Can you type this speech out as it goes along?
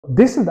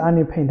This is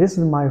Alipay. This is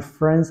my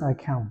friend's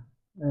account.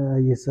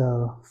 It's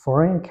a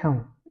foreign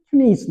account.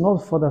 Actually, it's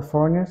not for the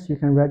foreigners. You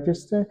can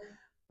register,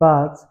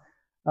 but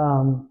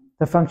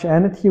the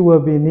functionality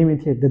will be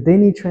limited. The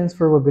daily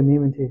transfer will be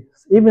limited.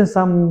 Even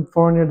some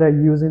foreigners that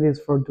are using this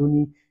for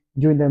doing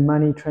the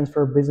money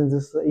transfer business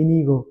is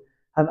illegal.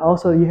 And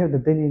also, you have the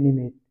daily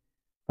limit.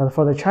 But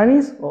for the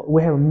Chinese,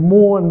 we have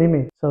more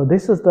limit. So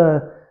this is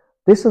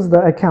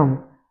the account.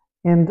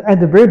 And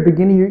at the very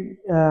beginning,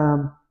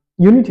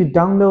 you need to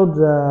download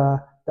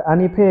the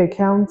Alipay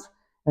account,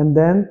 and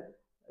then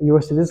you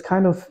will see this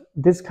kind of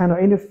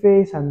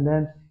interface, and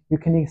then you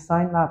can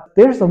sign up.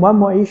 There's one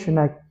more issue,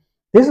 like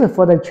this is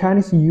for the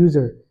Chinese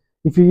user.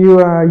 If you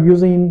are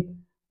using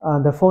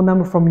the phone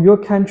number from your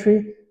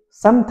country,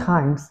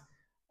 sometimes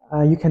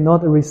you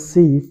cannot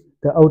receive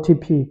the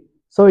OTP.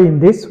 So in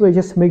this way,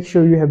 just make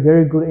sure you have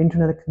very good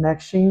internet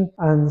connection.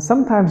 And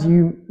sometimes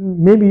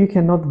maybe you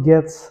cannot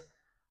get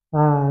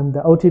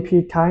the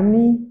OTP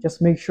timely.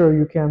 Just make sure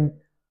you can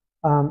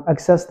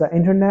access the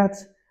internet.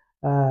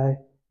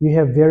 You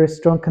have very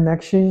strong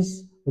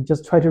connections. But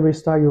just try to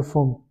restart your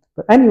phone.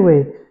 But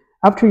anyway,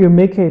 after you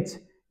make it,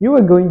 you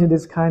are going to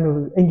this kind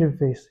of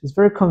interface. It's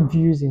very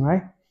confusing,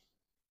 right?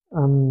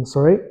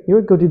 Sorry, you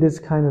will go to this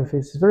kind of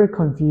face. It's very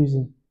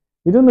confusing.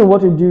 You don't know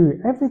what to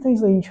do.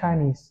 Everything's in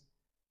Chinese.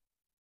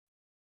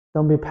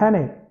 Don't be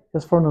panicked.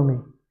 Just follow me.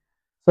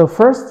 So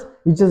first,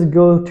 you just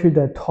go to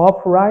the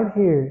top right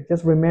here.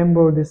 Just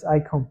remember this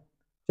icon.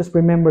 Just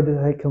remember this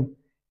icon.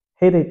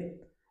 Hit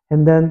it.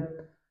 And then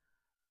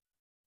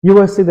you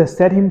will see the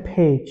setting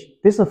page.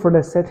 This is for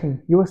the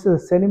setting. You will see the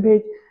setting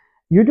page.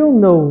 You don't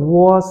know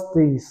what's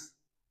this.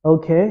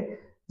 Okay?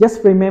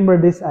 Just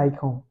remember this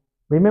icon.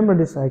 Remember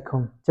this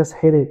icon. Just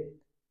hit it.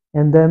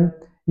 And then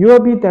you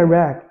will be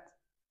directed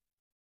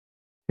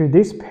to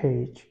this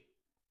page.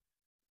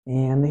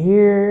 And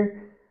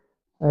here,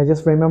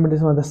 just remember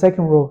this one, the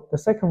second row. The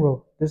second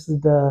row. This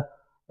is the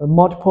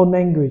multiple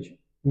language.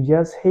 You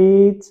just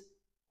hit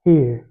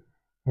here.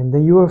 And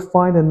then you will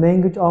find the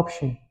language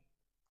option.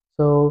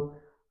 So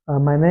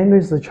my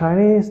language is the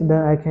Chinese.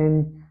 Then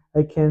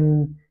I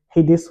can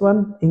hit this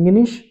one,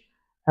 English.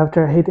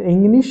 After I hit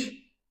English,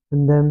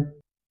 and then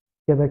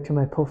get back to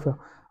my profile.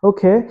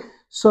 Okay,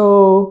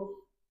 so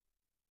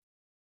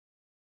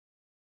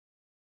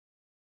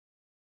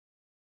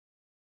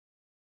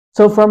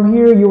from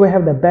here you will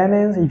have the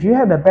balance. If you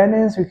have the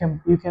balance, you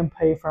can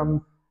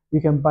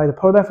buy the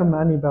product from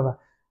Alibaba.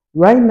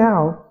 Right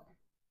now,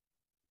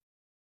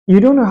 you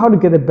don't know how to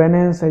get the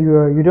balance, and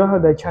you don't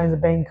have the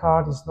Chinese bank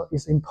card.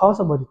 It's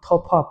impossible to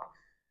top up.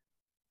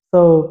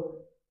 So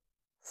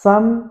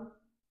some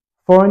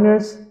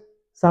foreigners,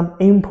 some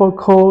import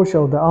coach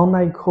or the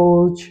online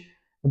coach,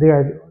 they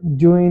are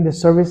doing the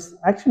service.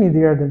 Actually,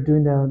 they are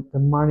doing the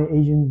money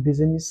agent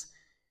business.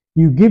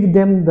 You give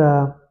them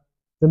the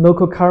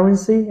local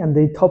currency and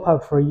they top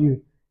up for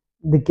you.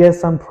 They get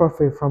some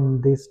profit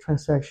from this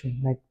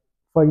transaction. Like,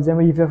 for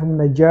example, if you're from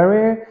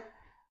Nigeria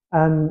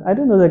and I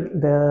don't know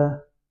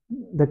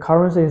the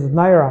currency is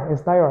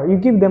Naira, you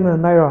give them the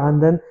Naira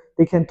and then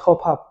they can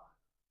top up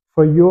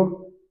for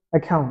your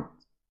account.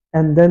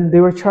 And then they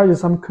will charge you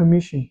some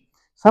commission.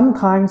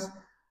 Sometimes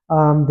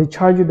they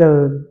charge you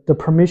the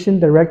permission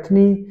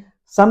directly.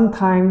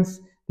 Sometimes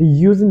they're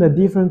using the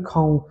different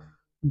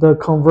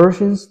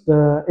conversions,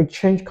 the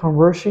exchange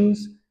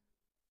conversions.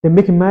 They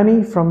make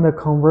money from the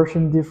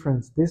conversion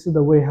difference. This is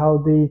the way how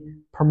they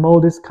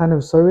promote this kind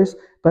of service.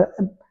 But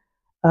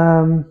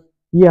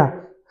yeah,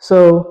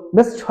 so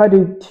let's try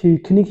to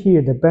click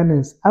here the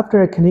balance.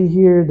 After I click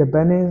here the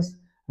balance,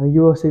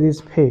 you will see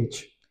this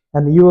page,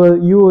 and you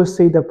will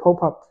see the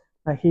pop-up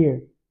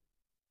here.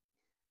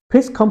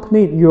 Please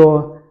complete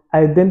your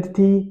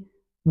identity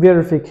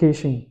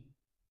verification.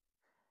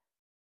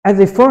 As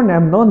a foreigner,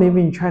 I'm not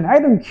living in China. I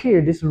don't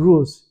care these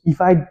rules.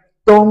 If I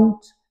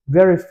don't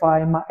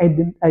verify my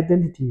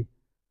identity,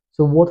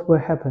 so what will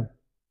happen?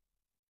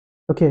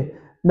 Okay,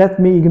 let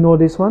me ignore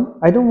this one.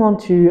 I don't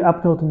want to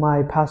upload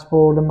my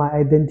passport, my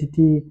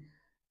identity.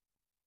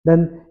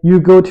 Then you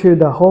go to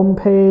the home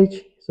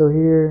page. So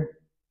here,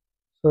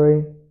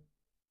 sorry.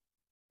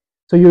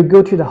 So you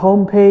go to the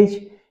home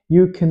page.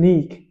 You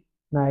click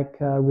like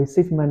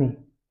receive money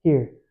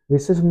here.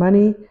 Receive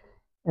money,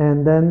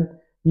 and then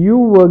you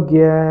will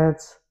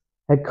get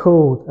a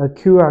code, a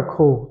QR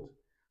code.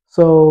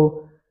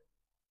 So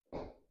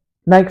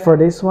like for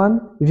this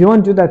one, if you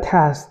want to do the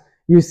test,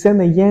 you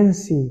send a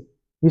Yancy,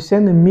 you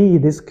send me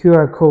this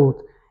QR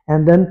code,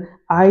 and then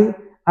I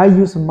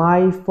use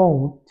my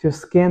phone to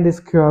scan this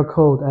QR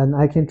code, and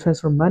I can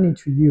transfer money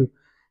to you.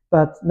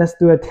 But let's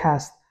do a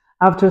test.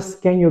 After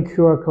scan your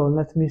QR code,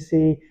 let me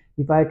see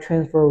if I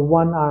transfer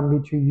 1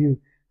 RMB to you.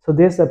 So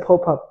there's a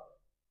pop-up.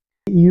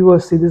 You will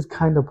see this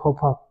kind of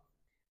pop-up.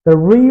 The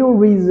real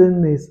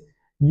reason is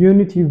you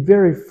need to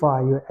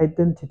verify your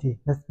identity.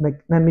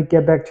 Let me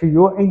get back to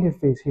your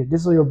interface here.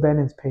 This is your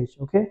balance page,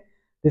 okay?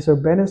 This is your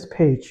balance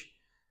page.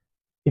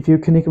 If you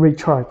click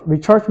recharge,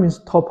 recharge means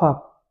top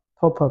up.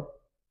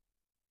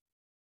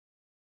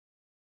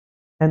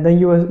 And then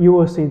you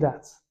will see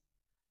that.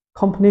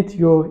 complete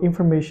your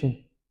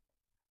information.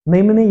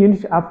 Namely, you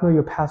need to upload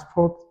your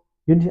passport.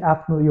 You need to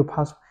upload your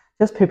passport.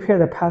 Just prepare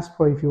the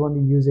passport if you want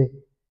to use it.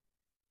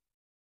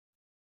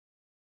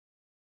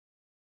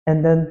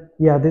 And then,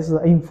 yeah, this is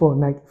the info.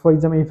 Like, for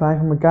example, if I'm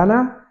from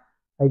Ghana,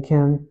 I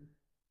can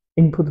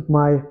input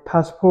my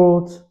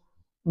passport,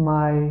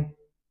 my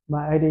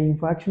ID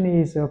info actually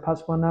is a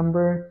passport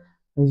number.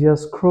 And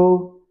just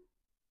scroll.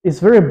 It's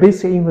very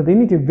basic info. They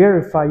need to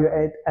verify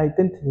your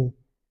identity.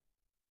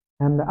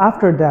 And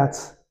after that,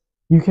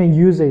 you can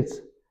use it.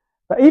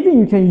 But even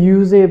you can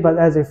use it, but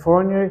as a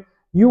foreigner,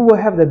 you will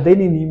have the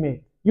daily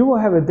limit. You will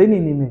have a daily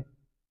limit.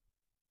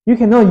 You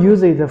cannot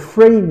use it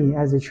freely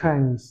as a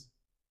Chinese.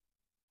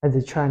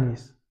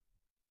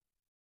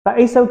 But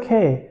it's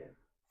okay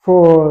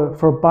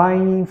for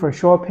buying, for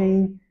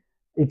shopping.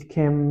 It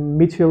can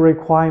meet your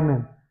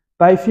requirement.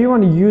 But if you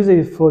want to use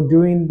it for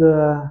doing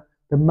the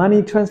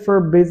money transfer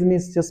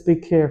business, just be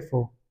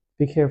careful.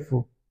 Be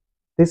careful.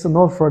 This is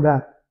not for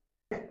that.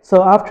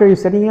 So after you're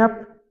setting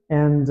up,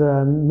 and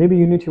maybe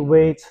you need to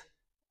wait,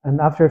 and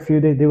after a few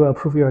days they will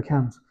approve your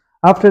account.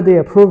 After they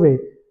approve it,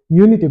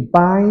 you need to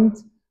bind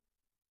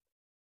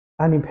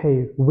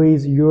Alipay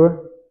with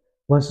your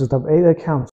 128 account.